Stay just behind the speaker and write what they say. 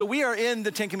So we are in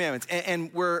the Ten Commandments,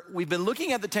 and we've been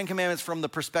looking at the Ten Commandments from the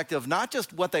perspective of not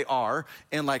just what they are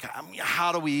and like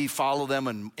how do we follow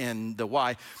them and the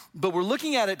why, but we're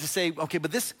looking at it to say, okay,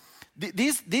 but these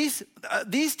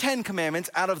 10 commandments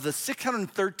out of the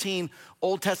 613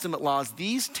 Old Testament laws,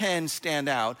 these 10 stand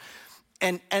out,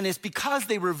 and it's because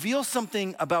they reveal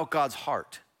something about God's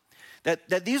heart.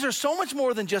 That these are so much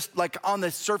more than just like on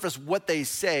the surface what they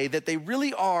say, that they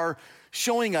really are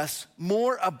showing us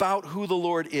more about who the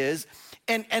Lord is.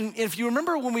 And if you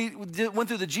remember when we went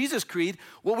through the Jesus Creed,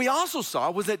 what we also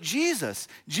saw was that Jesus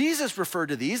referred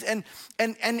to these, and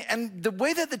the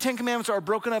way that the Ten Commandments are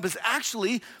broken up is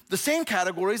actually the same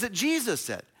categories that Jesus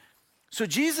said. So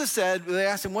Jesus said, they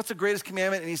asked him, what's the greatest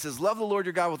commandment? And he says, love the Lord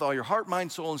your God with all your heart, mind,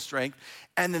 soul, and strength.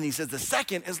 And then he says, the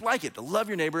second is like it, to love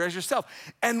your neighbor as yourself.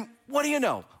 And what do you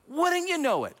know? Wouldn't you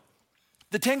know it?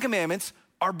 The Ten Commandments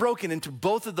are broken into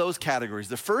both of those categories.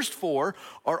 The first four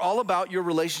are all about your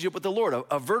relationship with the Lord,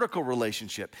 a vertical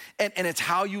relationship. And it's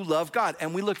how you love God.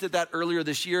 And we looked at that earlier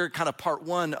this year, kind of part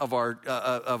one of our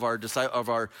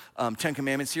Ten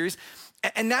Commandments series.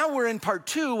 And now we're in part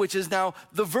two, which is now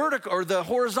the vertical or the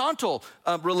horizontal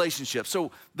relationship. So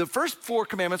the first four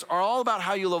commandments are all about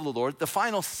how you love the Lord. The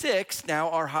final six now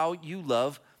are how you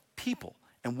love people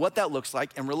and what that looks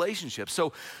like in relationships.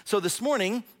 So this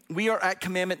morning, we are at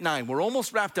Commandment 9. We're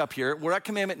almost wrapped up here. We're at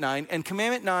Commandment 9. And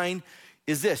Commandment 9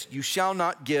 is this: you shall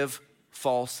not give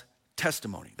false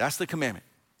testimony. That's the commandment.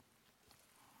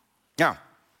 Now,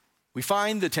 we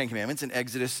find the Ten Commandments in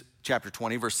Exodus chapter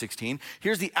 20, verse 16.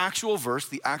 Here's the actual verse,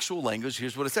 the actual language.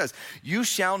 Here's what it says. You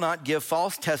shall not give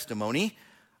false testimony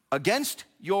against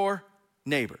your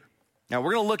neighbor. Now,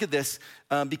 we're going to look at this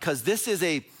because this is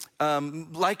a,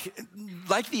 like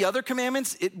the other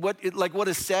commandments, like what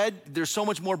is said, there's so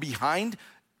much more behind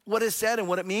what is said and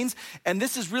what it means. And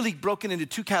this is really broken into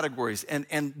two categories.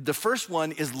 And the first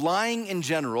one is lying in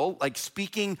general, like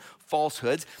speaking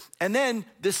falsehoods. And then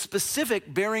this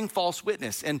specific bearing false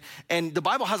witness. And the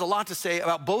Bible has a lot to say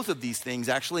about both of these things,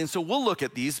 actually. And so we'll look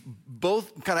at these,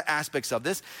 both kind of aspects of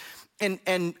this.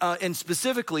 And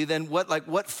specifically then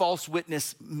what false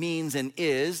witness means and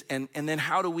is, and then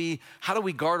how do we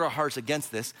guard our hearts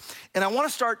against this? And I want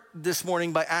to start this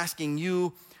morning by asking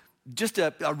you just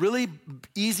a really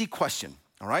easy question,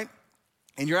 all right?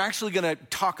 And you're actually gonna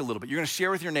talk a little bit. You're gonna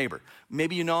share with your neighbor.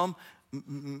 Maybe you know him,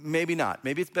 maybe not.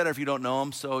 Maybe it's better if you don't know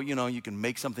him, so you can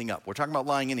make something up. We're talking about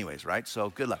lying anyways, right? So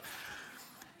good luck.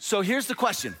 So here's the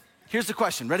question.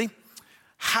 Ready?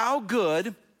 How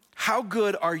good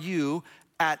are you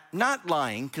at not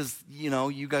lying? Because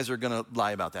you guys are gonna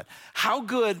lie about that. How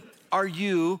good are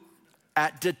you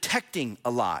at detecting a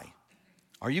lie?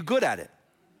 Are you good at it?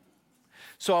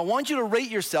 So I want you to rate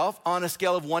yourself on a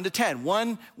scale of 1 to 10.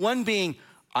 One being,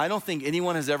 I don't think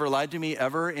anyone has ever lied to me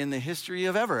ever in the history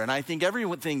of ever. And I think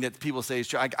everything that people say is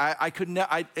true.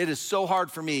 It is so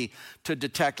hard for me to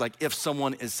detect like if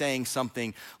someone is saying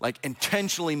something like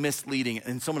intentionally misleading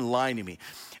and someone lying to me.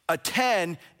 A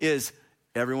 10 is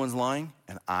everyone's lying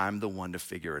and I'm the one to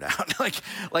figure it out.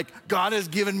 like God has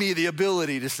given me the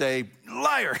ability to say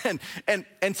liar.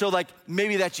 And so like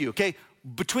maybe that's you, okay?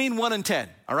 Between 1 and 10,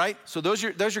 all right? So there's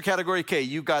your category. Okay,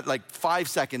 you've got like 5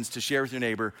 seconds to share with your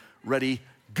neighbor. Ready,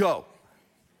 go.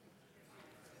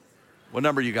 What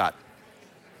number you got?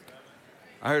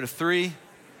 I heard a 3.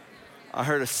 I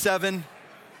heard a 7.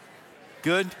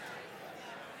 Good?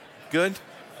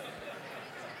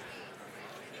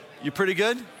 You pretty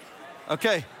good?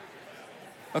 Okay,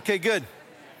 good.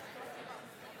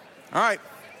 All right.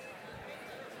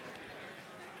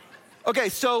 Okay,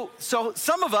 so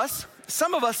some of us,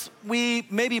 we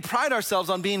maybe pride ourselves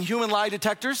on being human lie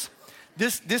detectors.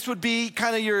 This would be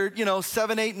kind of your,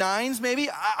 7, 8, 9s maybe.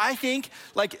 I think,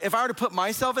 like, if I were to put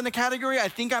myself in the category, I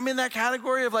think I'm in that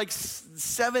category of like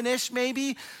 7-ish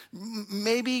maybe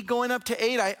going up to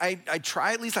 8. I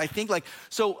try at least. I think like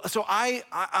so. I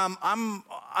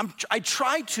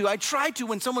try to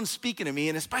when someone's speaking to me,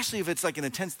 and especially if it's like an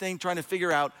intense thing, trying to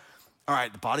figure out, all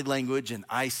right, the body language and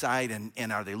eyesight,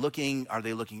 and are they looking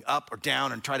up or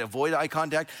down, and try to avoid eye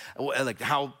contact? Like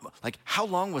how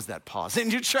long was that pause?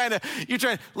 And you're trying,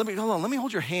 let me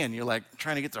hold your hand. You're like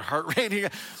trying to get their heart rate.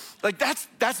 Like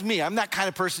that's me. I'm that kind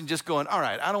of person just going, all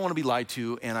right, I don't want to be lied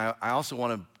to, and I also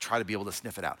want to try to be able to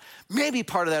sniff it out. Maybe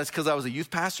part of that is because I was a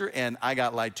youth pastor and I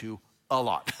got lied to a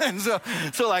lot. And so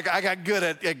like I got good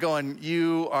at going,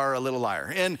 you are a little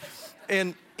liar. And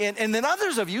then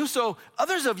others of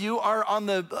you are on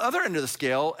the other end of the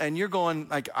scale, and you're going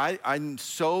like, I'm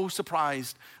so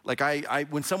surprised. Like I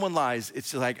when someone lies,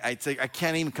 it's like I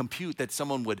can't even compute that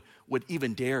someone would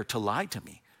even dare to lie to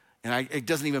me, and it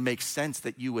doesn't even make sense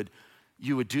that you would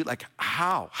you would do, like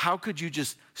how? How could you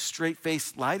just straight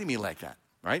face lie to me like that,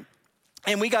 right?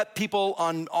 And we got people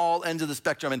on all ends of the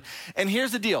spectrum. And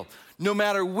here's the deal. No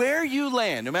matter where you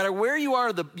land, no matter where you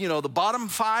are, the bottom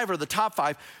 5 or the top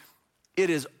 5, it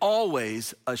is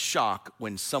always a shock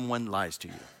when someone lies to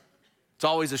you. It's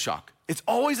always a shock. It's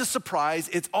always a surprise.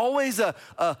 It's always a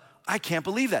I can't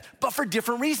believe that, but for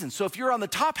different reasons. So if you're on the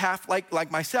top half,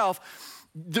 like myself,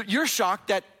 you're shocked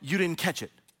that you didn't catch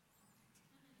it.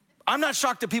 I'm not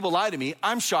shocked that people lie to me.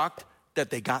 I'm shocked that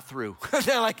they got through.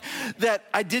 They're like, that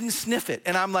I didn't sniff it.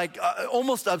 And I'm like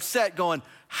almost upset going,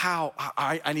 how?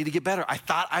 I need to get better. I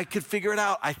thought I could figure it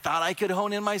out. I thought I could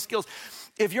hone in my skills.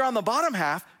 If you're on the bottom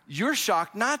half, you're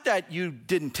shocked, not that you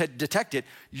didn't detect it.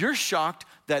 You're shocked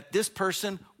that this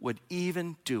person would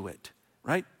even do it,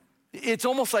 right? It's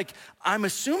almost like I'm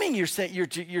assuming you're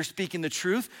speaking the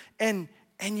truth and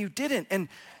you didn't.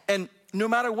 And no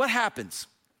matter what happens,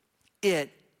 it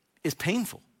is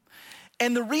painful.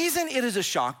 And the reason it is a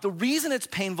shock, the reason it's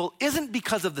painful isn't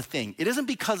because of the thing. It isn't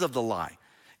because of the lie.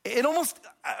 It almost,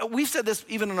 we've said this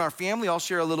even in our family. I'll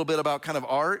share a little bit about kind of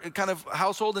our kind of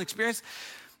household and experience.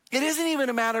 It isn't even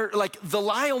a matter, like the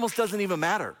lie almost doesn't even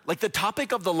matter. Like the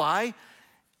topic of the lie,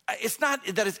 it's not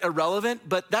that it's irrelevant,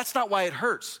 but that's not why it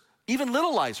hurts. Even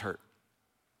little lies hurt.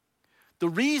 The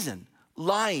reason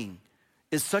lying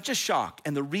is such a shock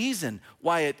and the reason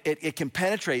why it can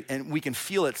penetrate and we can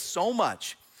feel it so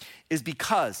much is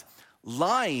because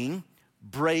lying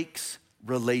breaks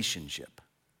relationship.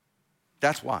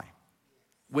 That's why.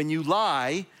 When you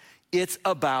lie, it's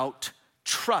about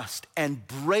trust and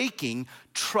breaking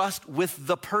trust with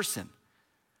the person.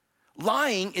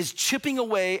 Lying is chipping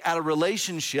away at a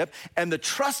relationship and the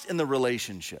trust in the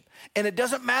relationship. And it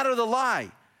doesn't matter the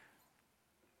lie.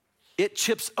 It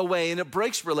chips away and it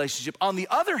breaks relationship. On the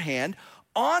other hand,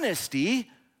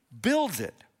 honesty builds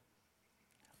it.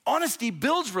 Honesty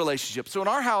builds relationships. So in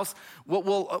our house, what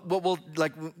we'll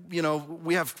like,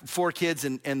 we have 4 kids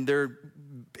and their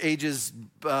ages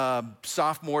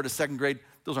sophomore to 2nd grade.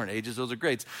 Those aren't ages, those are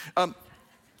grades.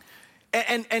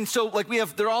 And so like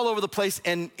they're all over the place.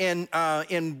 And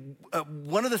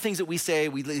one of the things that we say,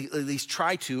 we at least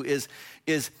try to,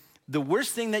 is the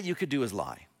worst thing that you could do is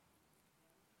lie.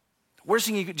 Worst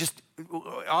thing you could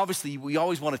obviously we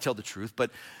always want to tell the truth,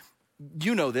 but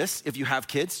you know this, if you have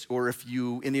kids or if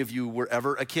any of you were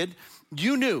ever a kid,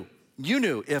 you knew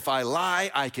if I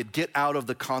lie, I could get out of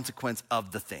the consequence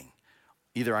of the thing.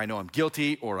 Either I know I'm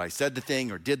guilty or I said the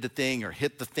thing or did the thing or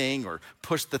hit the thing or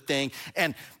pushed the thing.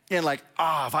 And like,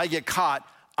 if I get caught,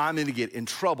 I'm gonna get in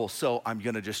trouble. So I'm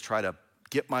gonna just try to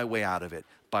get my way out of it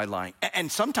by lying.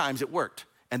 And sometimes it worked.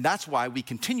 And that's why we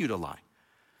continue to lie.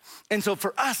 And so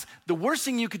for us, the worst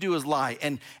thing you could do is lie.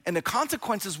 And the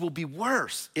consequences will be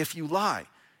worse if you lie.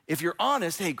 If you're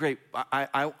honest, hey, great,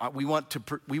 we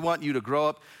want you to grow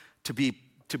up to be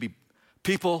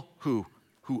people who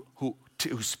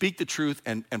speak the truth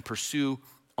and pursue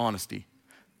honesty.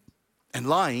 And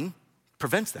lying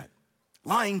prevents that.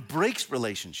 Lying breaks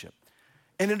relationship.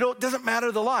 And it doesn't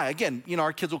matter the lie. Again,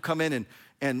 our kids will come in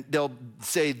and they'll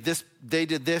say this, they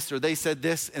did this, or they said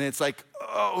this, and it's like,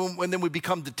 and then we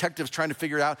become detectives trying to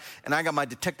figure it out, and I got my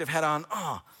detective hat on.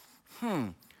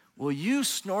 Well, you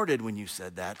snorted when you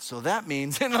said that, so that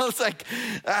means, and I was like,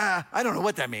 I don't know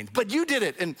what that means, but you did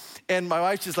it. And my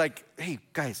wife's just like, hey,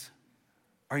 guys,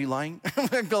 are you lying?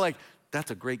 I go like,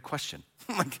 that's a great question.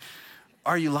 I'm like,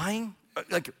 are you lying?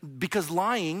 Like, because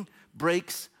lying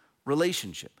breaks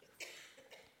relationship.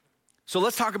 So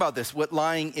let's talk about this, what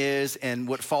lying is and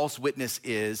what false witness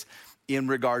is in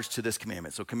regards to this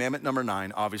commandment. So commandment number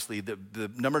 9, obviously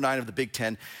the number 9 of the Big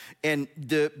Ten, and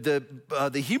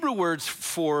the Hebrew words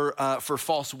for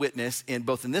false witness in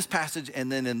both in this passage and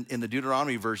then in the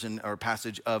Deuteronomy version or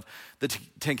passage of the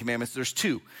 10 Commandments, there's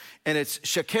 2, and it's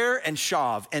shaker and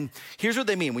shav. And here's what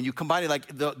they mean when you combine it.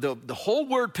 Like the whole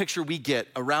word picture we get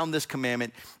around this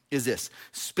commandment is this: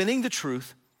 spinning the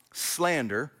truth,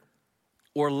 slander,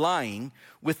 or lying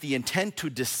with the intent to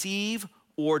deceive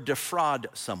or defraud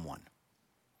someone.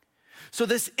 So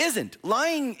this isn't,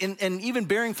 lying and even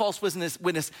bearing false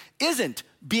witness isn't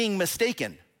being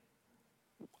mistaken.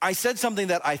 I said something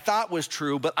that I thought was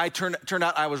true, but I turned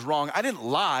out I was wrong. I didn't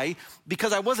lie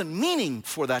because I wasn't meaning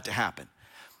for that to happen.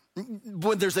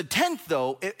 When there's intent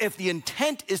though, if the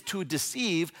intent is to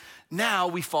deceive, now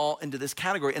we fall into this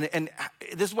category. And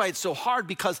this is why it's so hard,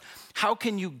 because how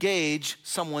can you gauge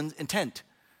someone's intent?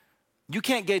 You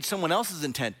can't gauge someone else's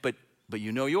intent, but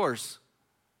you know yours.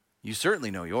 You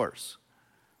certainly know yours.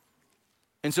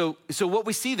 And so what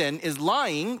we see then is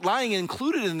lying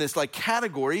included in this like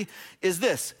category is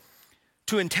this: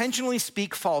 to intentionally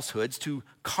speak falsehoods, to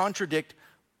contradict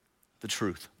the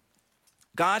truth.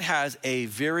 God has a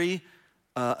very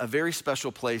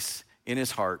special place in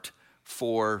his heart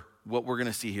for what we're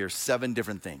gonna see here, 7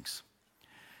 different things.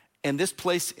 And this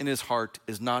place in his heart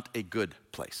is not a good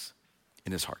place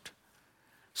in his heart.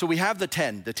 So we have the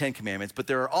 10 commandments, but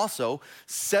there are also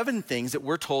 7 things that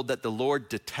we're told that the Lord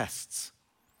detests.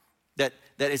 That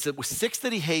it's 6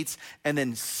 that he hates and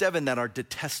then 7 that are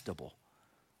detestable.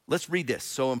 Let's read this.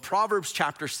 So in Proverbs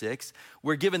chapter 6,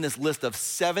 we're given this list of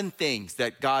 7 things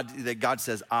that God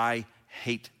says, I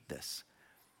hate this.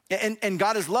 And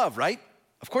God is love, right?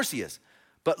 Of course he is.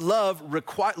 But love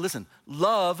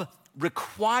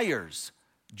requires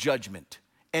judgment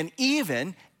and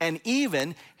even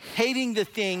hating the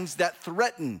things that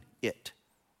threaten it,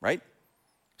 right?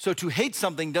 So to hate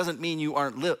something doesn't mean you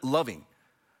aren't loving.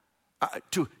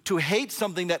 To hate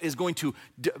something that is going to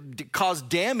cause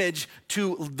damage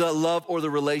to the love or the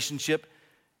relationship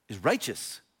is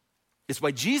righteous. It's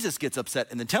why Jesus gets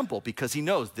upset in the temple, because he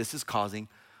knows this is causing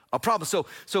a problem.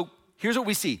 So here's what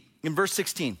we see in verse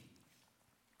 16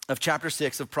 of chapter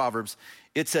 6 of Proverbs.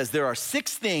 It says, there are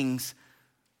 6 things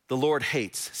the Lord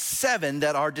hates, 7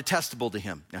 that are detestable to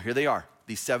him. Now here they are,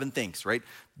 these 7 things, right?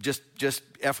 Just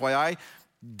FYI,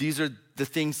 these are the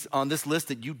things on this list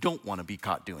that you don't want to be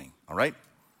caught doing, all right?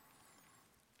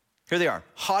 Here they are: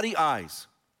 haughty eyes,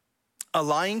 a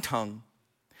lying tongue,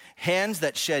 hands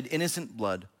that shed innocent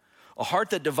blood, a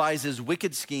heart that devises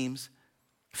wicked schemes,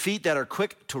 feet that are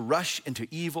quick to rush into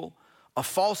evil, a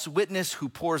false witness who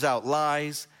pours out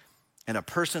lies, and a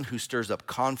person who stirs up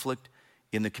conflict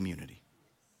in the community.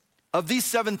 Of these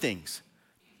 7 things,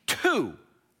 2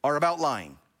 are about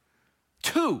lying.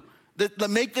 2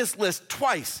 that make this list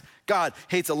twice. God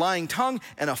hates a lying tongue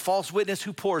and a false witness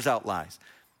who pours out lies.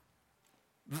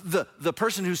 The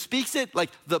person who speaks it,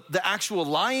 like the actual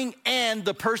lying, and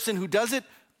the person who does it,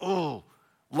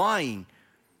 lying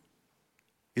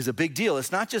is a big deal.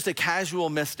 It's not just a casual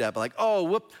misstep, like,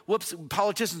 whoops,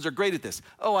 politicians are great at this.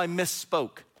 I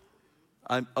misspoke.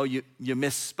 You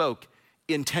misspoke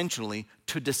intentionally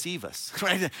to deceive us,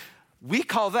 right? We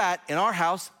call that in our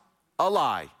house a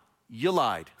lie. You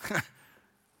lied.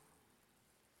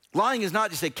 Lying is not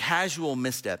just a casual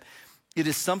misstep. It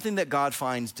is something that God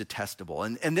finds detestable.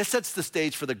 And this sets the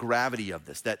stage for the gravity of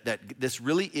this, that this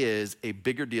really is a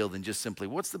bigger deal than just simply,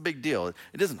 what's the big deal?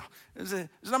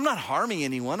 I'm not harming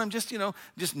anyone. I'm just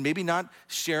maybe not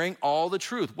sharing all the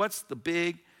truth. What's the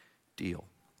big deal?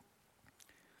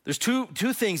 There's two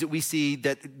things that we see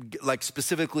that, like,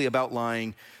 specifically about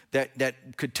lying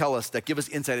that could tell us, that give us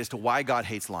insight as to why God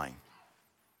hates lying.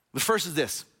 The first is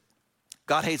this: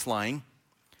 God hates lying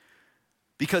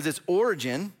because its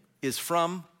origin is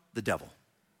from the devil.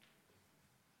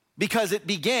 Because it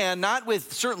began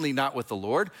certainly not with the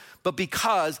Lord, but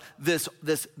because this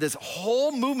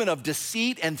whole movement of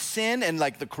deceit and sin and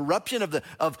like the corruption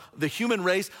of the human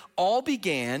race all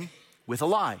began with a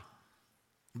lie.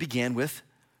 It began with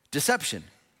deception.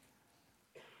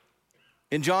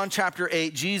 In John chapter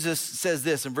 8, Jesus says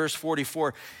this in verse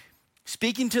 44,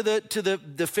 speaking to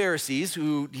the Pharisees,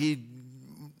 who he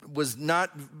was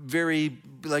not very,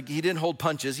 like, he didn't hold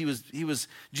punches.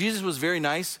 Jesus was very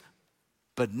nice,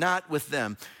 but not with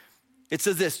them. It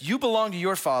says this: you belong to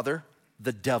your father,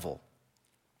 the devil,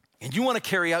 and you want to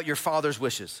carry out your father's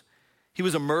wishes. He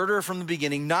was a murderer from the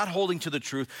beginning, not holding to the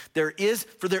truth. There is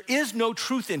no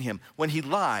truth in him. When he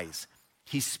lies,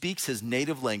 he speaks his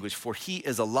native language, for he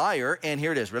is a liar, and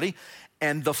here it is, ready?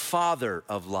 And the father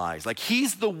of lies. Like,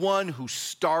 he's the one who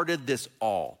started this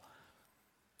all.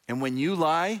 And when you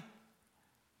lie,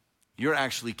 you're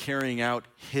actually carrying out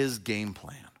his game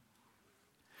plan.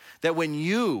 That when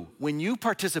you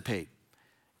participate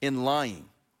in lying,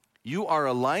 you are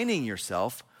aligning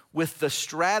yourself with the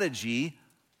strategy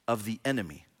of the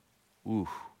enemy. Ooh,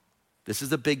 this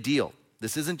is a big deal.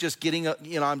 This isn't just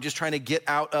I'm just trying to get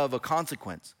out of a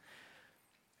consequence.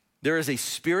 There is a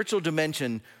spiritual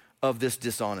dimension of this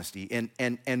dishonesty.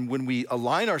 And when we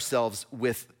align ourselves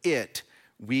with it,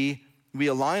 we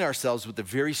align ourselves with the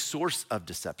very source of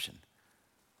deception.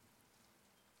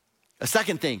 A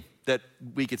second thing that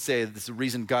we could say that is the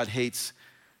reason God hates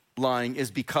lying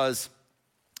is because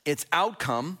its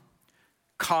outcome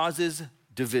causes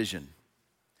division.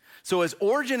 So its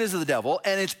origin is of the devil,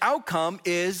 and its outcome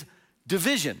is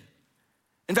division.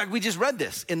 In fact, we just read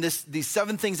this in these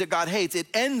 7 things that God hates. It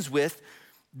ends with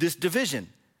this division.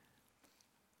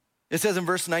 It says in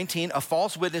verse 19, a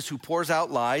false witness who pours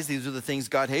out lies, these are the things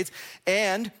God hates,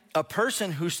 and a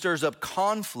person who stirs up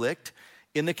conflict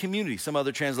in the community. Some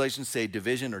other translations say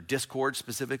division or discord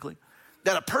specifically.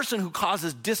 That a person who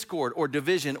causes discord or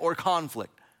division or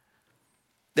conflict,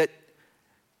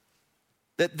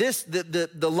 that that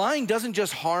the lying doesn't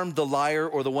just harm the liar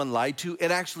or the one lied to,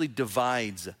 it actually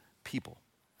divides people.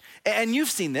 And you've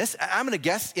seen this. I'm going to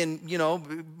guess in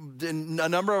a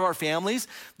number of our families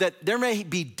that there may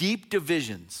be deep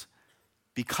divisions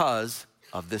because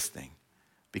of this thing,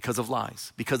 because of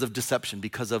lies, because of deception,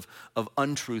 because of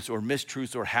untruths or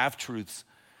mistruths or half-truths,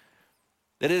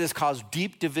 that it has caused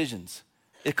deep divisions.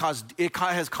 It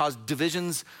has caused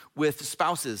divisions with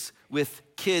spouses, with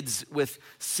kids, with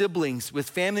siblings, with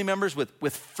family members,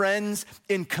 with friends,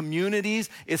 in communities.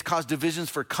 It's caused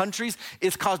divisions for countries.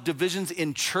 It's caused divisions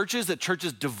in churches, that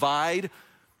churches divide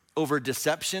over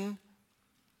deception.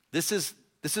 This is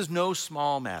no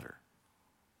small matter.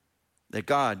 That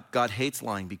God hates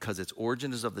lying because its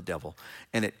origin is of the devil,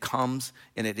 and it comes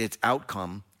and its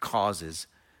outcome causes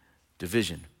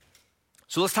division.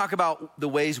 So let's talk about the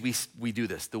ways we do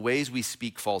this, the ways we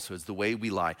speak falsehoods, the way we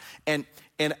lie. And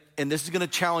this is gonna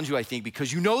challenge you, I think,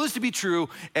 because you know this to be true,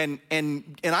 and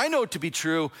I know it to be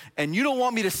true, and you don't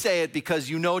want me to say it because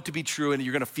you know it to be true and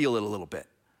you're gonna feel it a little bit.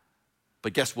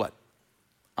 But guess what?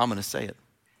 I'm gonna say it.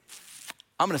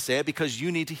 I'm gonna say it because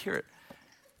you need to hear it.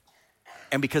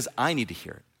 And because I need to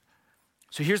hear it.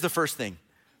 So here's the first thing.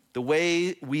 The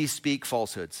way we speak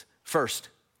falsehoods, first,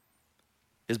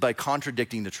 is by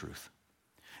contradicting the truth.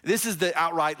 This is the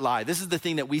outright lie. This is the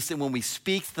thing that we say when we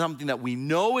speak something that we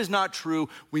know is not true,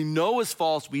 we know is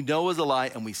false, we know is a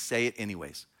lie, and we say it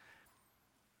anyways.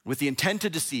 With the intent to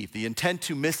deceive, the intent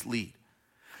to mislead.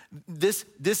 This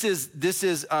is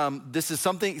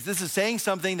saying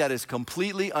something that is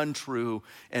completely untrue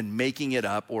and making it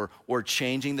up or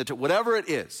changing whatever it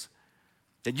is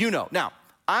that you know. Now,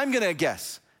 I'm gonna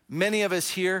guess many of us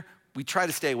here, we try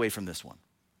to stay away from this one.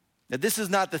 Now, this is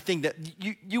not the thing that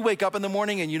you wake up in the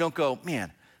morning and you don't go,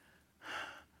 man,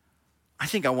 I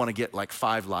think I want to get like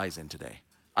 5 lies in today.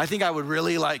 I think I would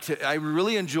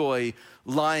really enjoy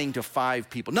lying to 5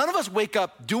 people. None of us wake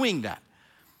up doing that.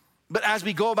 But as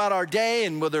we go about our day,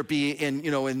 and whether it be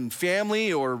in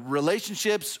family or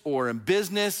relationships or in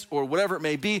business or whatever it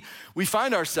may be, we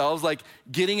find ourselves like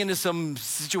getting into some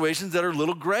situations that are a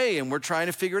little gray and we're trying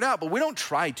to figure it out, but we don't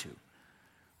try to.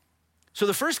 So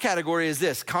the first category is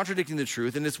this, contradicting the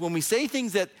truth, and it's when we say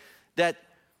things that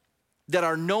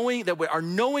are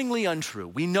knowingly untrue.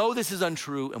 We know this is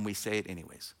untrue and we say it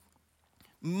anyways.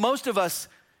 Most of us,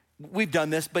 we've done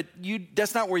this, but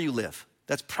that's not where you live.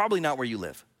 That's probably not where you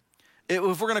live.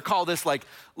 If we're gonna call this like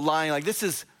lying, like this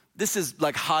is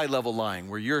like high level lying,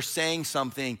 where you're saying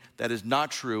something that is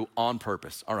not true on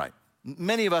purpose. All right,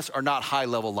 many of us are not high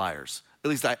level liars. At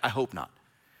least I hope not.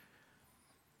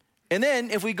 And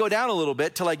then if we go down a little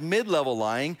bit to like mid-level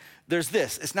lying, there's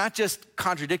this. It's not just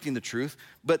contradicting the truth,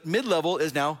 but mid-level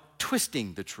is now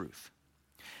twisting the truth.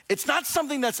 It's not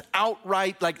something that's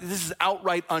outright, like this is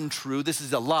outright untrue, this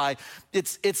is a lie.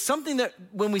 It's something that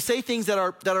when we say things that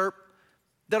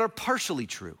are partially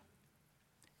true.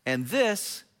 And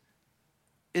this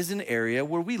is an area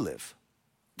where we live.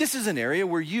 This is an area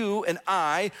where you and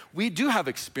we do have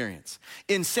experience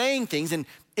in saying things and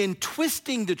in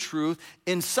twisting the truth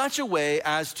in such a way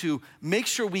as to make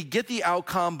sure we get the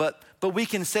outcome, but we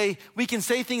can say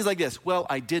things like this. Well,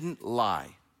 I didn't lie.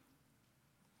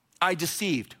 I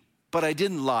deceived, but I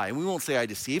didn't lie. And we won't say I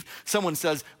deceived. Someone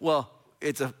says, well,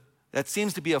 that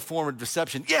seems to be a form of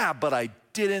deception. Yeah, but I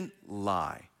didn't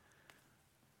lie.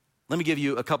 Let me give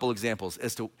you a couple examples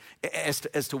as to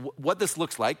what this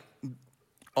looks like.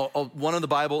 One in the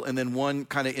Bible and then one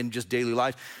kind of in just daily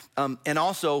life. And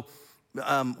also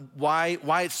why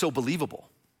it's so believable.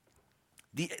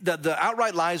 The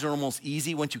outright lies are almost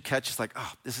easy once you catch. It's like,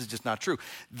 oh, this is just not true.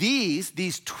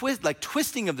 These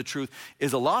twisting of the truth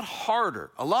is a lot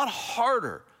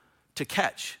harder to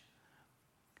catch.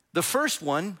 The first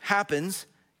one happens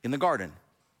in the garden.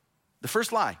 The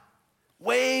first lie,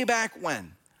 way back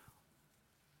when.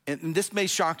 And this may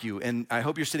shock you, and I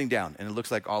hope you're sitting down, and it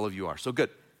looks like all of you are, so good.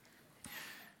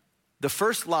 The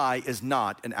first lie is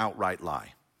not an outright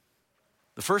lie.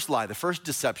 The first lie, the first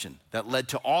deception that led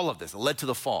to all of this, that led to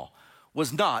the fall,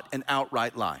 was not an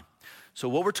outright lie. So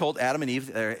what we're told, Adam and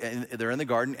Eve, they're in the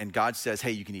garden, and God says,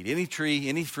 hey, you can eat any tree,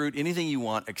 any fruit, anything you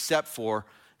want, except for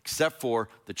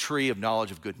the tree of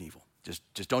knowledge of good and evil.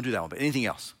 Just don't do that one, but anything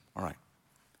else. All right.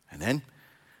 And then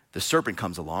the serpent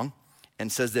comes along and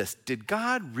says this, did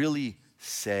God really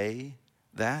say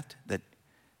that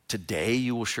today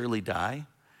you will surely die?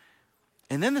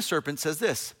 And then the serpent says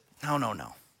this,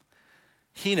 no.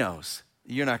 He knows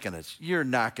you're not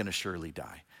gonna surely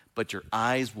die, but your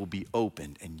eyes will be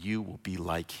opened and you will be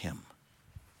like him.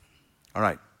 All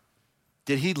right.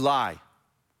 Did he lie?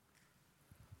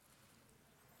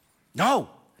 No.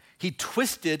 He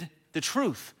twisted the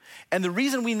truth. And the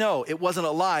reason we know it wasn't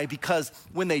a lie, because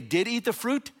when they did eat the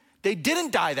fruit, they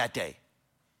didn't die that day.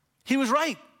 He was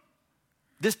right.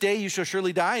 This day you shall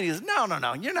surely die. And he says,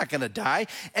 no, you're not gonna die.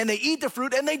 And they eat the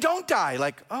fruit and they don't die.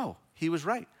 Like, oh, he was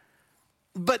right.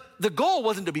 But the goal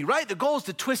wasn't to be right. The goal is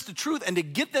to twist the truth and to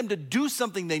get them to do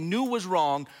something they knew was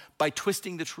wrong by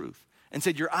twisting the truth. And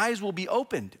said, your eyes will be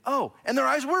opened. Oh, and their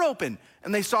eyes were open.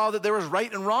 And they saw that there was right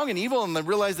and wrong and evil, and they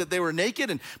realized that they were naked,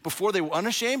 and before they were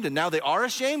unashamed, and now they are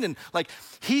ashamed. And like,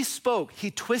 he spoke, he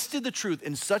twisted the truth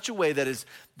in such a way that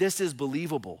this is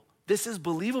believable. This is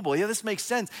believable. Yeah, this makes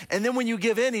sense. And then when you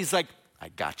give in, he's like, I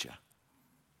got you.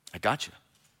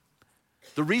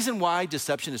 The reason why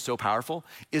deception is so powerful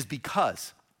is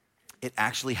because it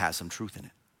actually has some truth in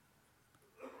it.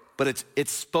 But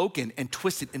it's spoken and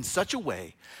twisted in such a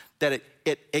way that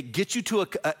it gets you to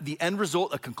the end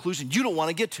result, a conclusion you don't want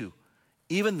to get to,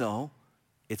 even though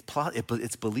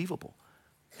it's believable.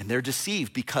 And they're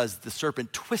deceived because the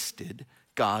serpent twisted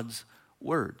God's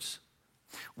words.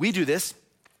 We do this.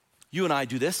 You and I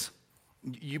do this.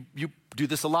 You do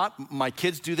this a lot. My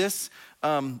kids do this.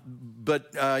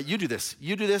 But you do this.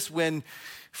 You do this when,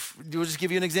 we'll just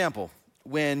give you an example.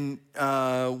 When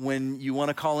you want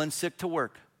to call in sick to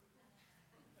work,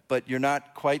 but you're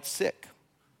not quite sick.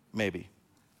 Maybe.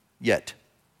 Yet.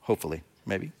 Hopefully.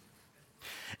 Maybe.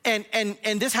 And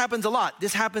this happens a lot.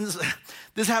 This happens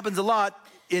a lot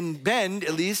in Bend,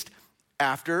 at least,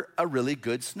 after a really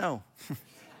good snow.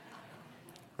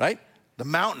 Right? The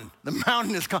mountain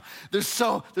is gone.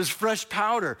 There's fresh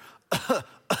powder.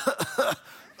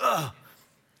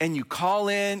 And you call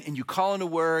in and you call into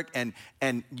work and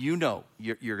you know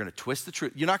you're gonna twist the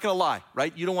truth. You're not gonna lie,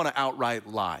 right? You don't wanna outright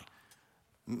lie.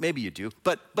 Maybe you do,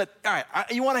 but all right,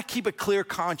 you want to keep a clear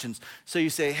conscience. So you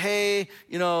say, hey,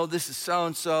 this is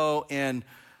so-and-so, and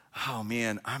oh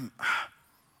man,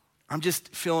 I'm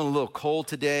just feeling a little cold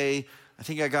today. I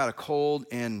think I got a cold,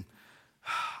 and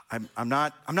I'm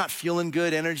not feeling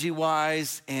good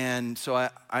energy-wise, and so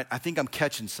I think I'm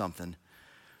catching something.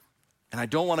 And I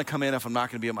don't want to come in if I'm not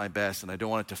going to be at my best, and I don't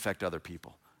want it to affect other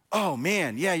people. Oh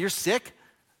man, yeah, you're sick?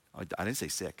 Oh, I didn't say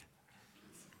sick.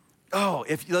 Oh,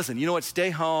 listen, you know what?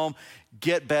 Stay home,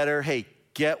 get better. Hey,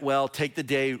 get well, take the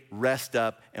day, rest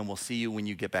up, and we'll see you when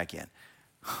you get back in.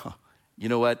 You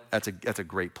know what? That's a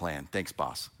great plan. Thanks,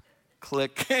 boss.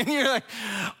 Click, and you're like,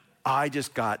 I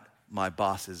just got my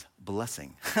boss's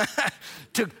blessing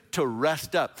to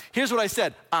rest up. Here's what I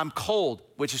said. I'm cold,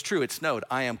 which is true. It snowed.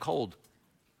 I am cold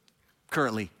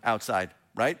currently outside,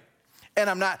 right? And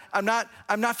I'm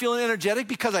not feeling energetic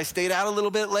because I stayed out a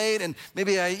little bit late, and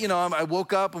maybe I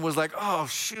woke up and was like, oh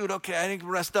shoot, okay, I need to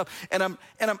rest up, and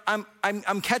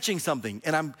I'm catching something,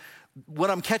 and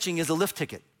what I'm catching is a lift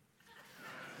ticket,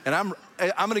 and I'm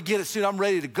gonna get it soon. I'm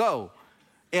ready to go,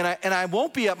 and I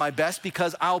won't be at my best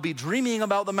because I'll be dreaming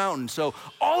about the mountain. So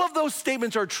all of those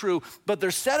statements are true, but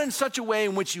they're said in such a way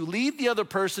in which you lead the other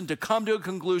person to come to a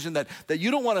conclusion that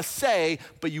you don't want to say,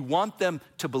 but you want them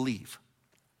to believe.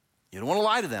 You don't want to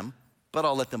lie to them, but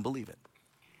I'll let them believe it.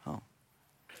 Oh,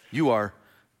 you are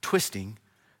twisting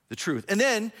the truth. And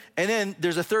then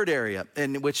there's a third area,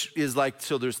 and which is like,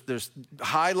 so there's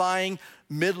high lying,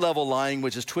 mid-level lying,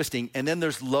 which is twisting, and then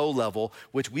there's low level,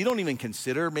 which we don't even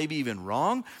consider maybe even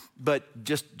wrong, but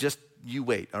just you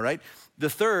wait, all right? The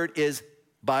third is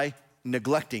by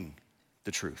neglecting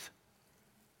the truth,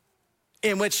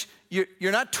 in which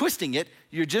you're not twisting it,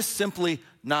 you're just simply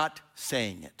not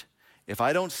saying it. If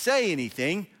I don't say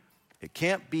anything, it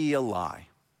can't be a lie.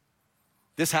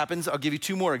 This happens, I'll give you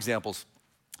two more examples.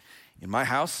 In my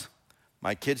house,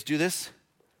 my kids do this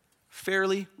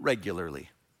fairly regularly.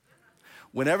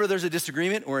 Whenever there's a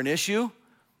disagreement or an issue,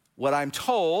 what I'm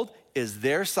told is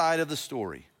their side of the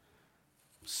story.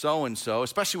 So-and-so,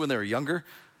 especially when they were younger,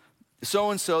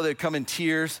 so-and-so, they'd come in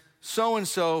tears,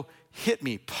 so-and-so hit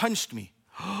me, punched me.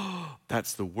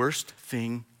 That's the worst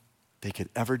thing they could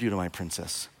ever do to my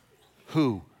princess.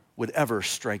 Who would ever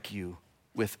strike you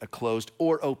with a closed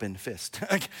or open fist?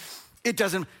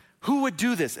 Who would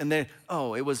do this? And it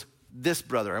was this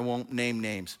brother. I won't name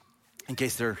names in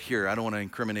case they're here. I don't want to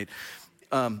incriminate.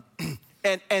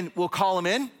 And we'll call them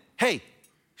in. Hey,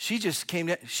 she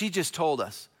just told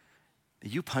us that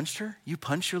you punched her? You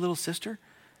punched your little sister?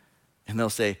 And they'll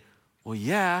say, well,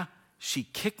 yeah, she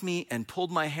kicked me and pulled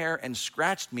my hair and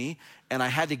scratched me, and I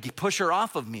had to push her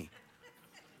off of me.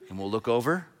 And we'll look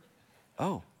over.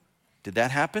 Oh, did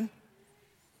that happen?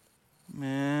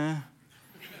 Meh.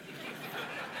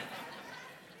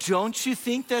 don't you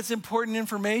think that's important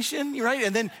information, right?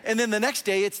 And then the next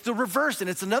day it's the reverse, and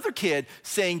it's another kid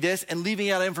saying this and leaving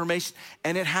out information,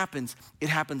 and it happens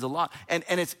a lot. And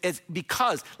it's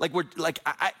because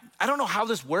I don't know how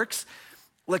this works.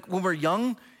 Like when we're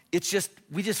young, we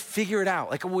just figure it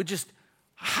out. Like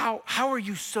how are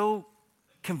you so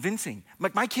convincing?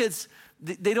 Like my kids,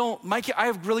 I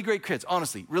have really great kids,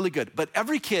 honestly, really good. But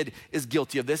every kid is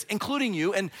guilty of this, including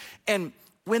you. And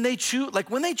when they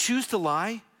choose to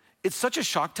lie, it's such a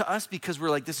shock to us because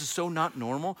we're like, this is so not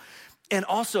normal. And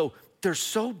also, they're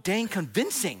so dang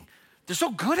convincing. They're so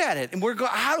good at it. And we're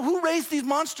going, who raised these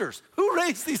monsters? Who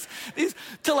raised these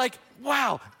to like,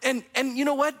 wow. And you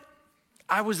know what?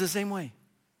 I was the same way.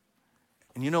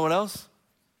 And you know what else?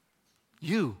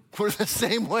 You were the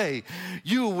same way.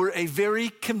 You were a very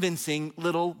convincing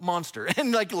little monster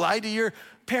and like lied to your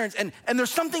parents. And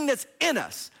there's something that's in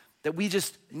us that we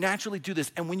just naturally do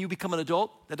this. And when you become an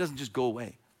adult, that doesn't just go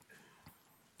away.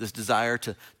 This desire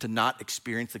to not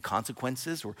experience the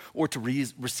consequences or to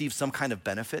receive some kind of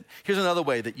benefit. Here's another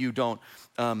way that you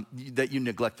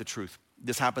neglect the truth.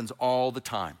 This happens all the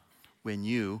time when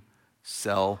you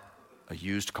sell a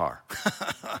used car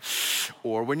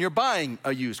or when you're buying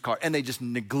a used car and they just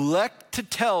neglect to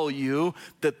tell you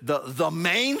that the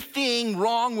main thing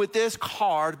wrong with this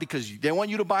car because they want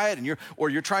you to buy it and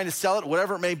you're trying to sell it,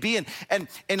 whatever it may be. And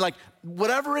like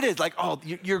whatever it is, like, oh,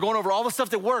 you're going over all the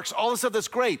stuff that works, all the stuff that's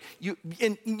great. You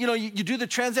do the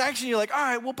transaction, you're like, all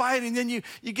right, we'll buy it. And then you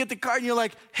get the car and you're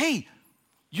like, hey,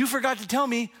 you forgot to tell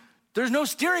me there's no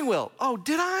steering wheel. Oh,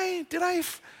 did I?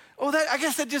 Oh, I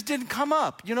guess that just didn't come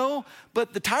up,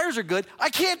 but the tires are good. I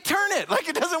can't turn it, like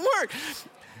it doesn't work.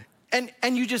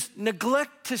 And you just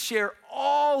neglect to share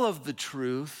all of the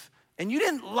truth, and you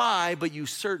didn't lie, but you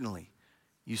certainly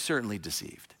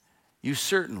deceived. You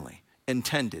certainly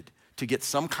intended to get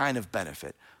some kind of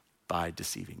benefit by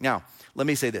deceiving. Now, let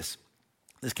me say this.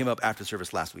 This came up after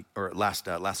service last week, or last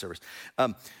service,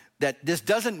 that this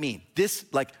doesn't mean, this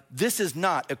is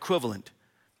not equivalent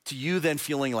to you then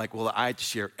feeling like, well, I had to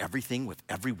share everything with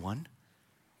everyone,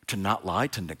 to not lie,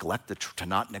 to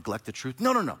not neglect the truth.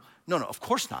 No, of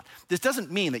course not. This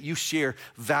doesn't mean that you share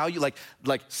value,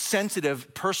 like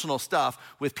sensitive personal stuff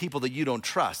with people that you don't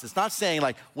trust. It's not saying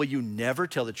like, well, you never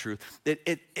tell the truth.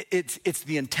 It's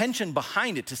the intention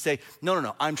behind it to say,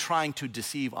 no, I'm trying to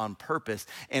deceive on purpose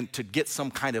and to get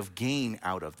some kind of gain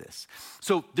out of this.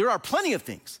 So there are plenty of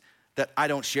things that I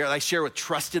don't share. I share with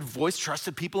trusted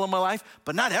people in my life,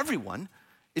 but not everyone.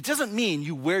 It doesn't mean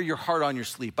you wear your heart on your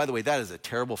sleeve. By the way, that is a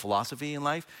terrible philosophy in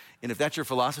life. And if that's your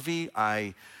philosophy,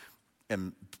 I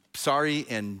am sorry,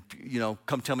 and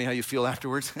come tell me how you feel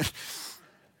afterwards.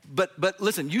 But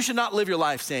listen, you should not live your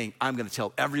life saying, I'm gonna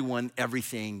tell everyone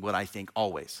everything what I think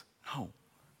always. No,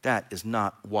 that is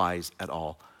not wise at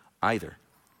all either.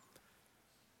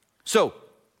 So,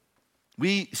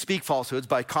 we speak falsehoods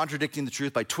by contradicting the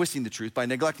truth, by twisting the truth, by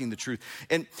neglecting the truth.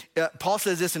 And Paul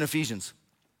says this in Ephesians.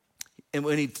 And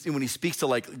when he speaks to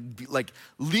like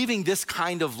leaving this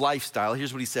kind of lifestyle,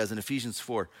 here's what he says in Ephesians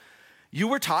 4. You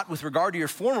were taught with regard to your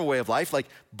former way of life, like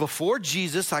before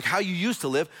Jesus, like how you used to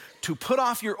live, to put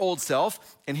off your old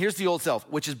self. And here's the old self,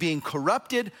 which is being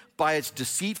corrupted by its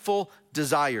deceitful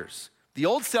desires. The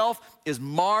old self is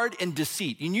marred in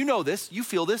deceit. And you know this, you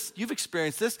feel this, you've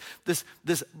experienced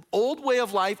this old way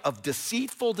of life of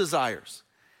deceitful desires.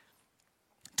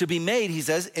 To be made, he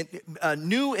says,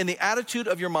 new in the attitude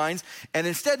of your minds, and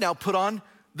instead now put on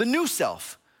the new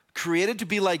self, created to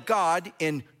be like God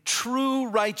in true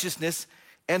righteousness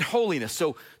and holiness.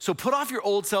 So put off your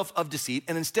old self of deceit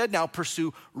and instead now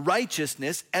pursue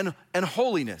righteousness and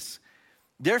holiness.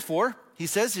 Therefore, he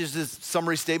says, here's this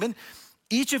summary statement,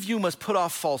 each of you must put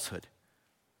off falsehood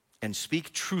and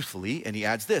speak truthfully, and he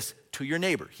adds this, to your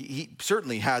neighbor. He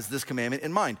certainly has this commandment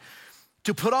in mind.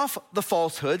 To put off the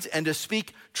falsehoods and to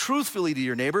speak truthfully to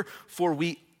your neighbor, for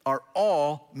we are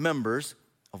all members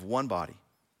of one body.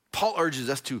 Paul urges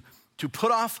us to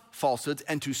put off falsehoods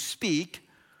and to speak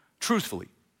truthfully.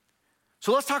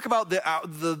 So let's talk about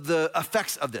the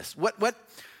effects of this. What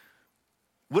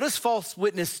does false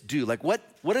witness do? Like what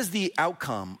is the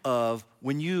outcome of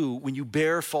when you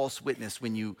bear false witness,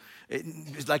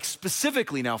 like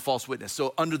specifically now false witness.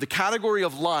 So under the category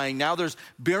of lying, now there's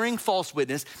bearing false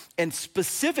witness, and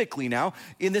specifically now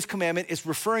in this commandment it's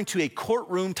referring to a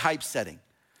courtroom type setting,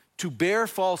 to bear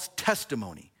false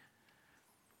testimony.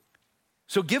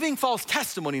 So giving false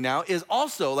testimony now is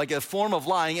also like a form of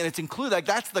lying, and it's included, like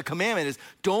that's the commandment, is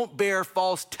don't bear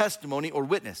false testimony or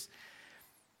witness.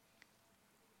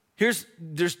 There's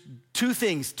two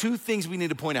things we need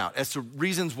to point out as to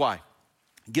reasons why.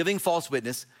 Giving false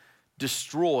witness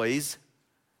destroys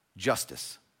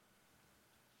justice.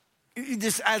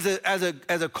 Just as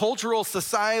a cultural,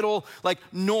 societal like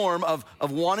norm of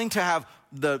wanting to have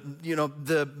the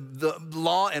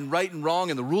law and right and wrong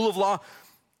and the rule of law,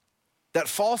 that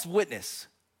false witness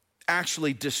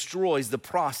actually destroys the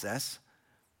process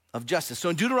of justice. So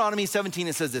in Deuteronomy 17,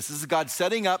 it says this is God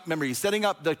setting up, remember, he's setting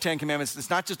up the 10 Commandments. It's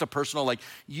not just a personal, like,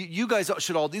 you guys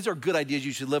should all, these are good ideas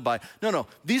you should live by. No,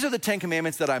 these are the 10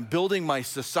 Commandments that I'm building my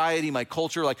society, my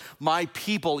culture, like my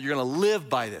people, you're gonna live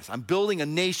by this. I'm building a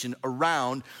nation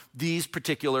around these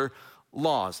particular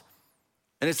laws.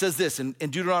 And it says this in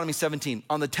Deuteronomy 17,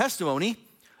 on the testimony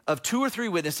of 2 or 3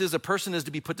 witnesses, a person is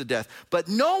to be put to death, but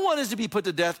no one is to be put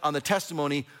to death on the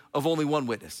testimony of only one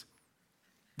witness.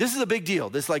 This is a big deal.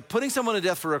 This, like, putting someone to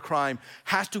death for a crime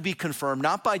has to be confirmed,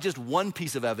 not by just one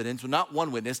piece of evidence, not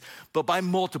one witness, but by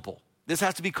multiple. This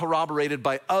has to be corroborated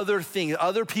by other things,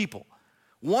 other people.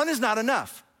 One is not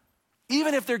enough.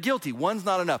 Even if they're guilty, one's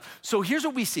not enough. So here's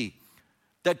what we see.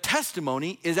 That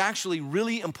testimony is actually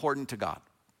really important to God.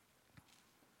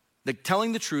 That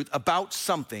telling the truth about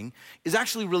something is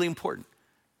actually really important.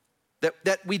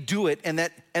 That we do it and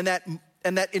that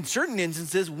in certain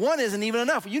instances, one isn't even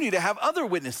enough. You need to have other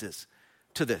witnesses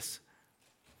to this.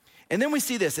 And then we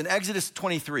see this in Exodus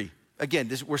 23. Again,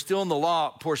 we're still in the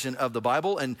law portion of the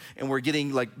Bible, and we're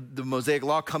getting like the Mosaic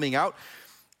law coming out.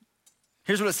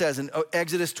 Here's what it says in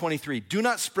Exodus 23. Do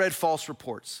not spread false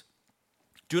reports.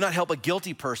 Do not help a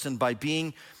guilty person by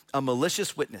being a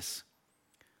malicious witness.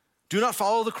 Do not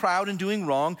follow the crowd in doing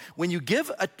wrong. When you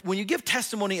give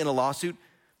testimony in a lawsuit,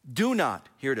 do not,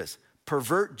 here it is,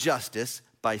 pervert justice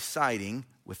by siding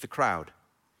with the crowd.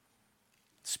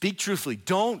 Speak truthfully.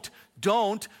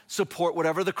 Don't support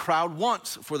whatever the crowd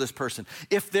wants for this person.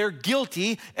 If they're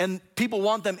guilty and people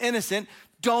want them innocent,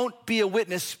 don't be a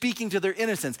witness speaking to their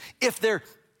innocence. If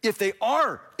they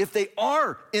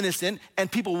are innocent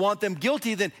and people want them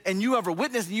guilty, then and you have a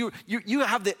witness and you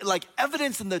have the like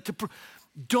evidence and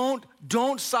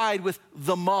don't side with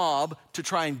the mob to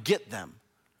try and get them.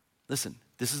 Listen,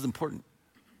 this is important.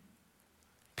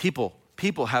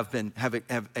 People have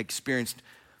experienced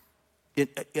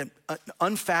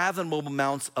unfathomable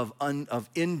amounts of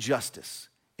injustice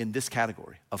in this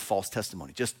category of false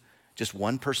testimony. Just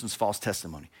one person's false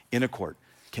testimony in a court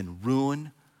can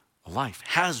ruin a life,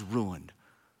 has ruined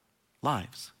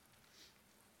lives.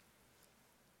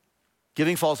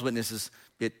 Giving false witnesses,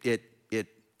 it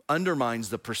undermines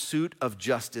the pursuit of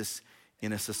justice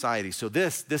in a society. So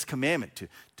this commandment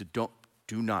to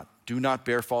do not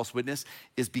bear false witness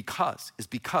is because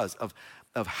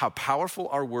of how powerful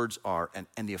our words are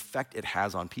and the effect it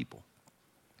has on people.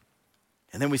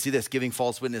 And then we see this, giving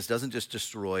false witness doesn't just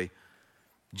destroy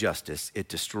justice, it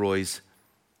destroys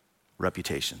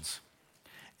reputations.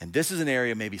 And this is an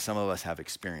area maybe some of us have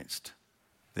experienced,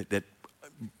 that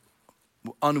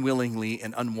unwillingly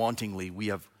and unwantingly we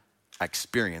have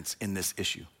experienced in this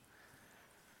issue.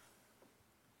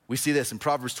 We see this in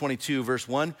Proverbs 22, verse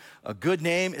 1. A good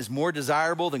name is more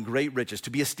desirable than great riches. To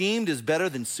be esteemed is better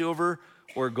than silver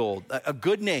or gold. A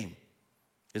good name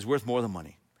is worth more than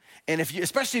money. And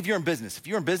especially if you're in business. If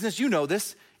you're in business, you know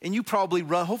this, and you probably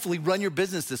hopefully run your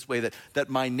business this way, that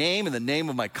my name and the name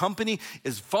of my company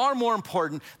is far more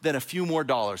important than a few more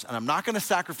dollars. And I'm not gonna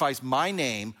sacrifice my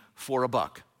name for a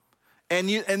buck. And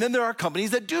then there are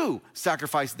companies that do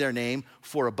sacrifice their name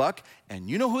for a buck, and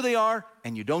you know who they are,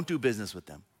 and you don't do business with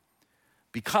them.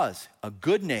 Because a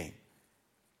good name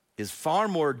is far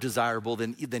more desirable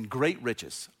than great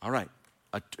riches. All right,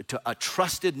 a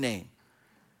trusted name.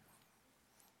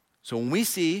 So when we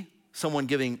see someone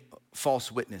giving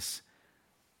false witness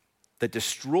that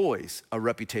destroys a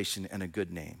reputation and a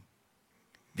good name,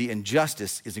 the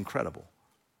injustice is incredible.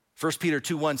 1 Peter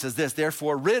 2:1 says this,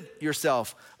 therefore rid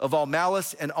yourself of all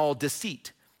malice and all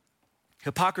deceit,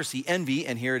 hypocrisy, envy,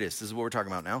 and here it is, this is what we're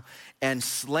talking about now, and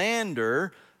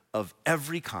slander of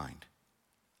every kind.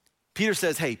 Peter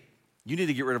says, hey, you need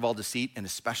to get rid of all deceit and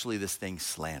especially this thing,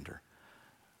 slander.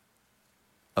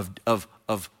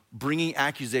 Of bringing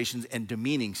accusations and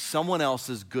demeaning someone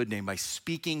else's good name by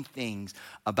speaking things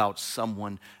about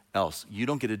someone else. You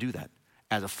don't get to do that.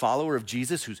 As a follower of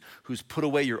Jesus who's put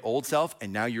away your old self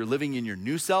and now you're living in your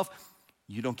new self,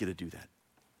 you don't get to do that.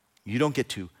 You don't get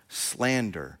to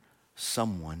slander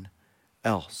someone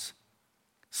else.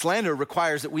 Slander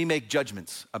requires that we make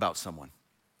judgments about someone.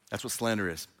 That's what slander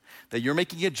is. That you're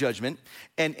making a judgment,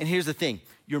 and here's the thing.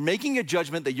 You're making a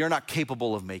judgment that you're not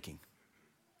capable of making.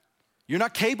 You're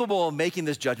not capable of making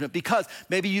this judgment because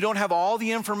maybe you don't have all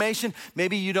the information,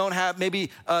 maybe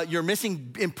you're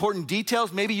missing important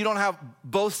details, maybe you don't have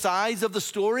both sides of the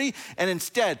story, and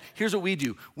instead, here's what we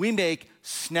do. We make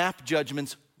snap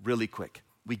judgments really quick.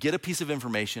 We get a piece of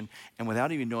information, and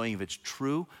without even knowing if it's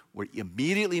true, we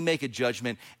immediately make a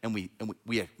judgment, and we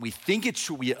think it's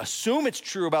true. We assume it's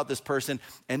true about this person,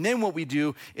 and then what we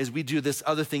do is we do this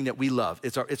other thing that we love.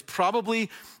 It's probably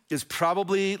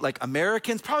like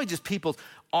Americans, probably just people,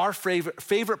 our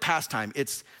favorite pastime.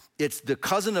 It's the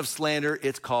cousin of slander.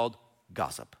 It's called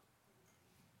gossip.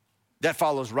 That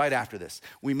follows right after this.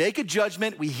 We make a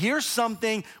judgment, we hear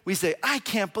something, we say, I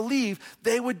can't believe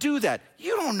they would do that.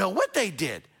 You don't know what they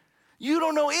did. You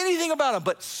don't know anything about them,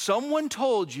 but someone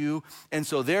told you, and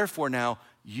so therefore now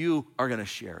you are gonna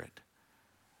share it.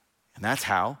 And that's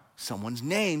how someone's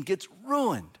name gets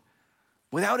ruined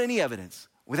without any evidence,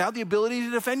 without the ability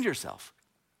to defend yourself.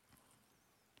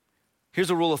 Here's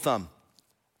a rule of thumb,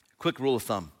 quick rule of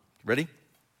thumb. Ready?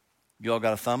 You all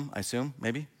got a thumb, I assume,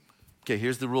 maybe? Okay,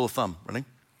 here's the rule of thumb. Ready?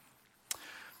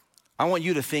 I want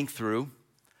you to think through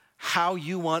how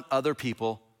you want other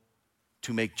people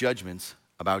to make judgments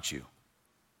about you.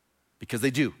 Because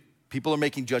they do. People are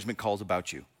making judgment calls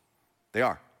about you. They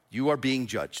are. You are being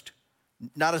judged.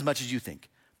 Not as much as you think.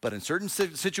 But in certain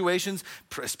situations,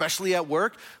 especially at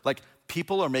work, like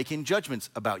people are making judgments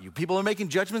about you. People are making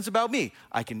judgments about me.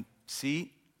 I can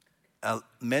see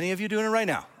many of you doing it right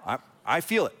now. I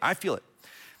feel it. I feel it.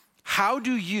 How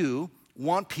do you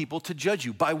want people to judge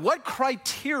you? By what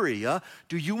criteria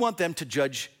do you want them to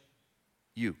judge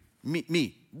you?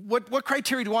 Me. What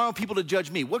criteria do I want people to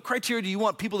judge me? What criteria do you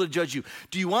want people to judge you?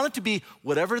 Do you want it to be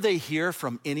whatever they hear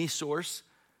from any source?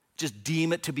 Just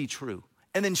deem it to be true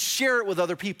and then share it with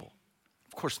other people?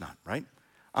 Of course not, right?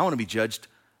 I want to be judged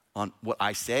on what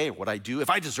I say or what I do. If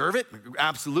I deserve it,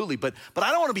 absolutely. But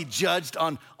I don't want to be judged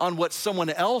on what someone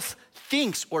else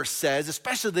thinks or says,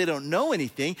 especially if they don't know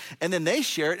anything, and then they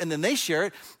share it, and then they share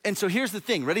it. And so here's the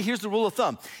thing, ready? Here's the rule of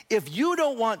thumb. If you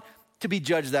don't want to be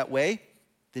judged that way,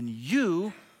 then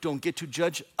you don't get to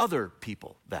judge other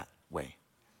people that way.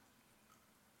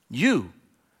 You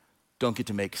don't get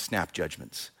to make snap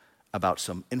judgments about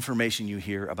some information you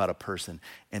hear about a person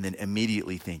and then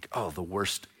immediately think, oh, the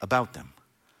worst about them.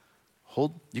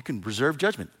 You can reserve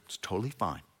judgment. It's totally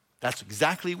fine. That's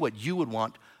exactly what you would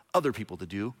want other people to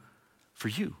do for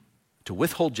you, to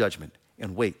withhold judgment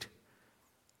and wait.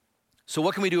 So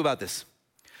what can we do about this?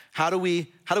 How do we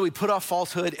put off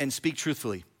falsehood and speak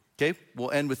truthfully? Okay,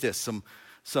 we'll end with this,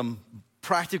 some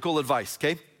practical advice,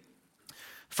 okay?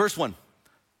 First one,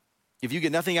 if you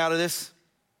get nothing out of this,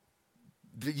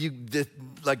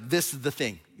 this is the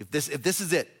thing. If this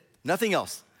is it, nothing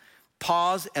else,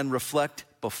 pause and reflect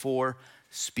before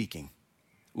speaking.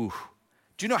 Ooh.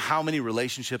 Do you know how many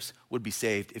relationships would be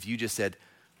saved if you just said,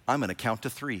 I'm gonna count to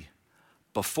 3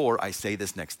 before I say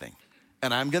this next thing.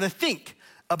 And I'm gonna think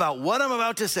about what I'm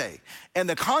about to say and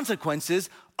the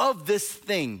consequences of this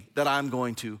thing that I'm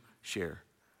going to share.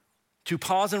 To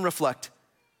pause and reflect,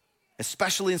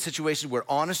 especially in situations where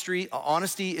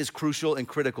honesty is crucial and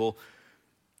critical,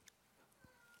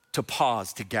 to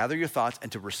pause, to gather your thoughts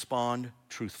and to respond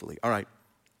truthfully. All right.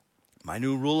 My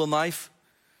new rule in life,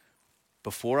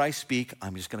 before I speak,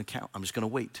 I'm just gonna count. I'm just gonna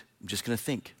wait. I'm just gonna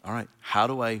think, all right, how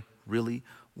do I really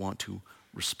want to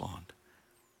respond?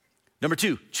 Number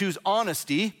 2, choose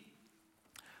honesty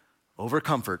over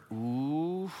comfort.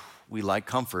 Ooh, we like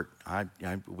comfort.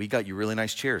 We got you really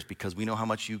nice chairs because we know how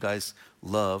much you guys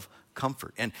love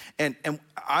comfort. And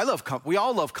I love comfort. We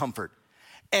all love comfort.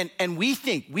 And we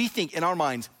think in our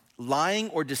minds,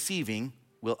 lying or deceiving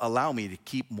will allow me to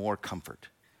keep more comfort.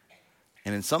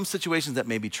 And in some situations that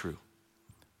may be true,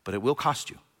 but it will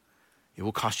cost you. It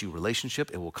will cost you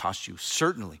relationship. It will cost you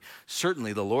certainly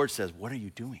the Lord says, what are you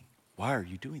doing? Why are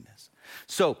you doing this?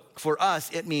 So for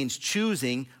us, it means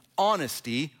choosing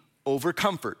honesty over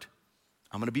comfort.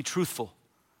 I'm gonna be truthful.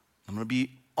 I'm gonna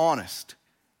be honest.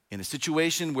 In a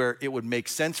situation where it would make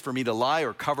sense for me to lie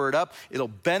or cover it up, it'll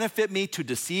benefit me to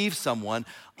deceive someone,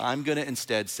 I'm gonna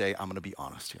instead say, I'm gonna be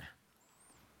honest here.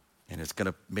 And it's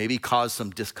gonna maybe cause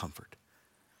some discomfort.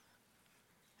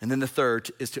 And then the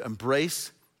third is to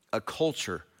embrace a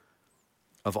culture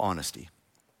of honesty.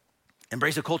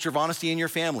 Embrace a culture of honesty in your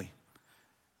family.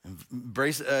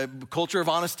 Embrace a culture of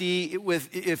honesty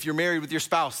if you're married with your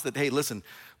spouse, that, hey, listen,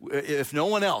 if no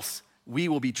one else, we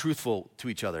will be truthful to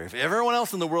each other. If everyone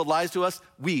else in the world lies to us,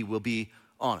 we will be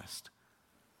honest.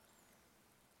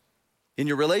 In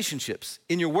your relationships,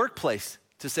 in your workplace,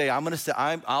 to say,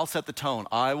 I'll set the tone.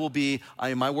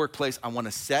 In my workplace, I want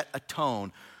to set a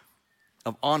tone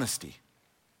of honesty.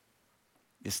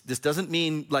 This doesn't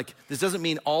mean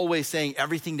always saying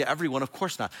everything to everyone, of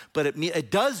course not. But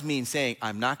it does mean saying,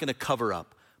 I'm not gonna cover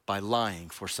up by lying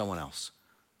for someone else,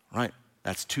 right?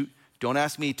 Don't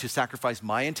ask me to sacrifice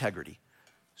my integrity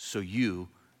so you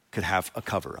could have a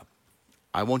cover up.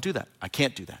 I won't do that. I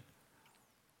can't do that.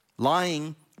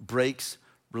 Lying breaks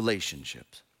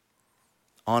relationships.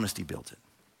 Honesty builds it.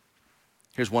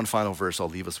 Here's one final verse I'll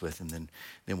leave us with, and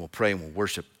then we'll pray and we'll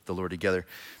worship the Lord together.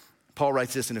 Paul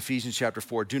writes this in Ephesians chapter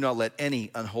 4, do not let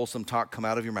any unwholesome talk come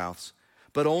out of your mouths,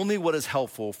 but only what is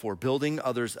helpful for building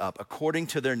others up according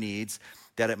to their needs,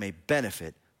 that it may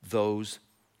benefit those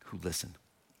who listen.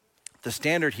 The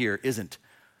standard here isn't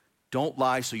don't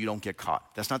lie so you don't get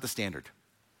caught. That's not the standard.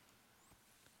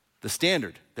 The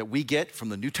standard that we get from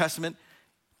the New Testament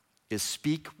is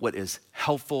speak what is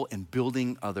helpful in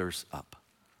building others up.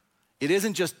 It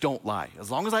isn't just don't lie. As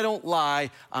long as I don't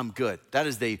lie, I'm good. That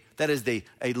is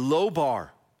a low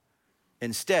bar.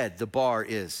 Instead, the bar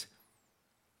is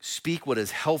speak what is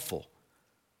helpful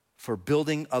for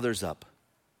building others up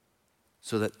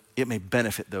so that it may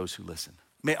benefit those who listen.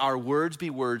 May our words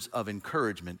be words of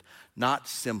encouragement, not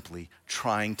simply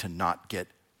trying to not get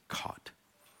caught.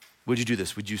 Would you do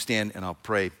this? Would you stand and I'll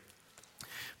pray?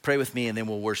 Pray with me and then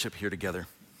we'll worship here together.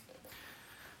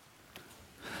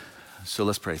 So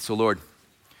let's pray. So Lord,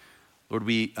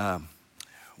 we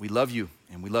love you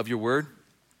and we love your word.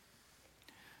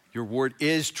 Your word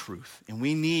is truth and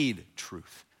we need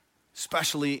truth,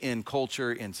 especially in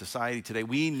culture, in society today.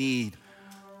 We need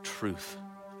truth.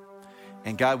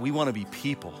 And God, we want to be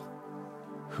people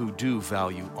who do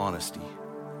value honesty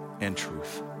and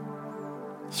truth,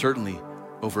 certainly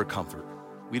over comfort.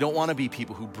 We don't want to be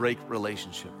people who break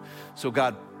relationship. So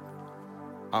God,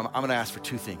 I'm going to ask for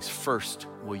two things. First,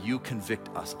 will you convict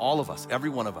us, all of us, every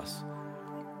one of us,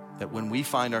 that when we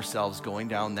find ourselves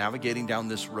navigating down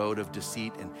this road of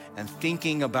deceit and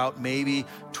thinking about maybe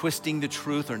twisting the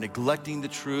truth or neglecting the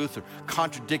truth or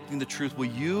contradicting the truth, will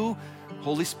you,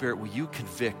 Holy Spirit, will you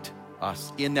convict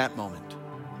us in that moment?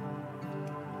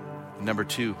 And number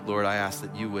two, Lord, I ask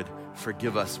that you would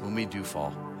forgive us when we do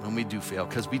fall, when we do fail,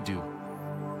 because we do.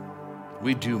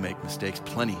 We do make mistakes,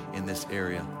 plenty in this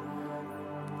area.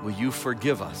 Will you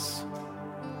forgive us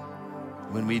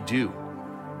when we do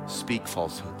speak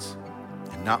falsehoods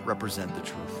and not represent the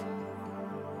truth?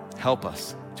 Help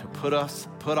us to put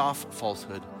off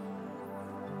falsehood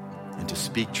and to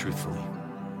speak truthfully.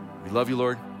 We love you,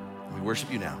 Lord, and we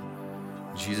worship you now.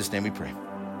 In Jesus' name we pray.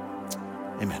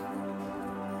 Amen.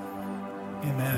 Amen.